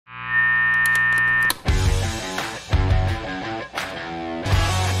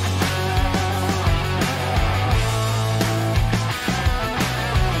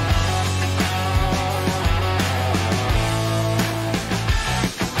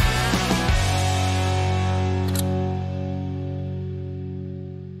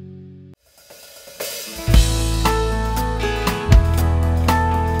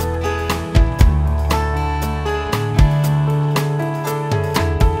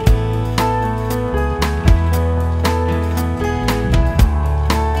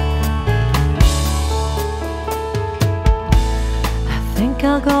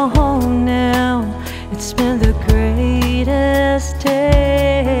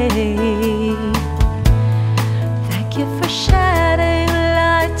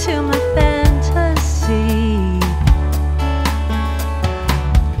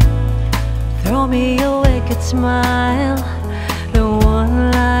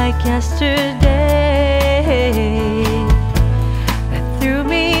yesterday that threw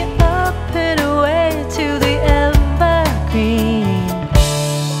me up and away to the evergreen.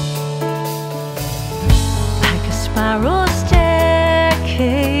 Like a spiral staircase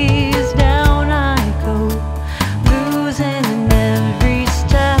down I go, losing in every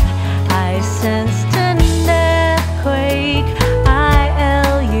step. I sensed an earthquake.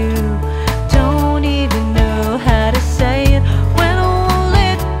 I.L.U, don't even know how to say it. When will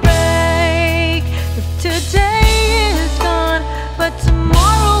it break? If today is gone, but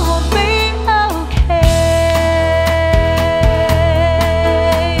tomorrow will be okay.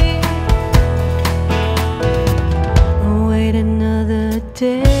 Wait another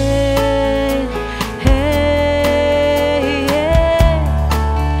day.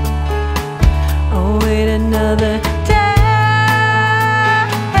 Oh, wait another day.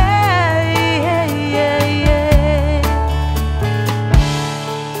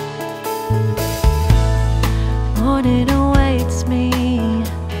 Morning awaits me.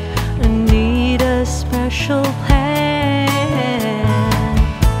 I need a special plan.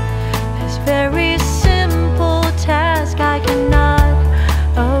 This very simple task I cannot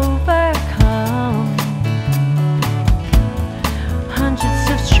overcome. Hundreds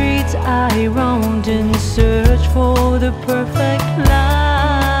of streets I roamed in search for the perfect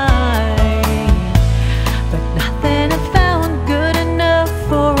life, but nothing I found good enough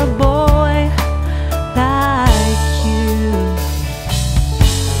for a boy like you.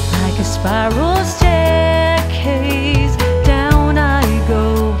 Like a spiral staircase down I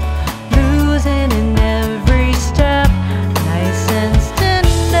go, losing in every step. I sensed an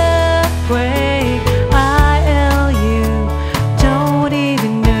earthquake. I.L.U, don't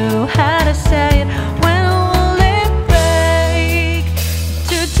even know how to say it. When will it break?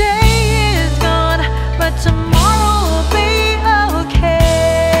 Today is gone, but tomorrow will be okay.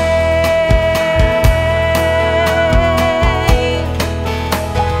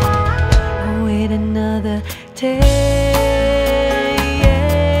 Wait another day.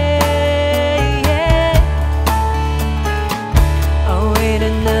 Oh, wait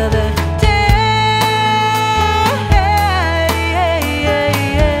another day.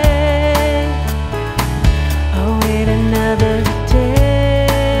 Oh, wait another day.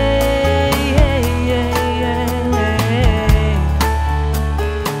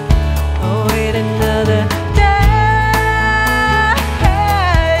 Oh, wait another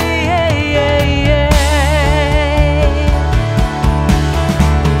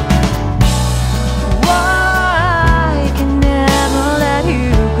Why can never let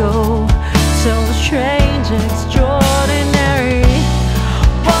you go? So strange and extraordinary.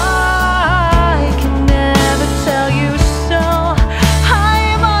 Why can never tell you so? I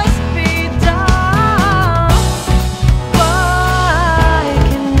must be dumb. Why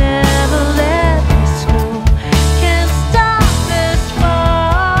can never let this go? Can't stop this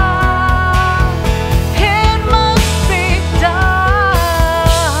fall. It must be done.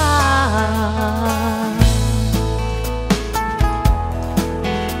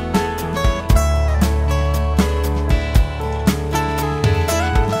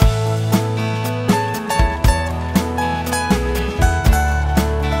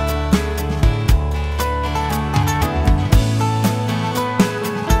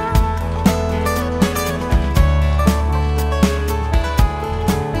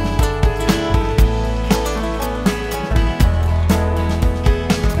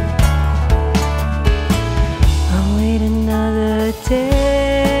 I'll wait another day.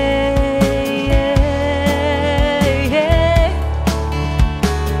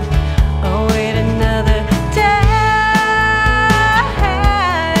 I'll wait another day.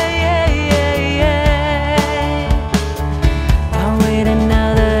 I'll wait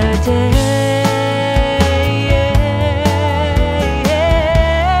another day.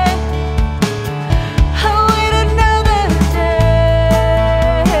 I'll wait another day.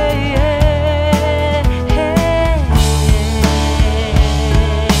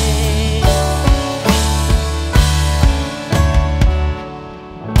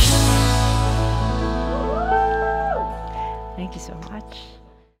 Thank you so much.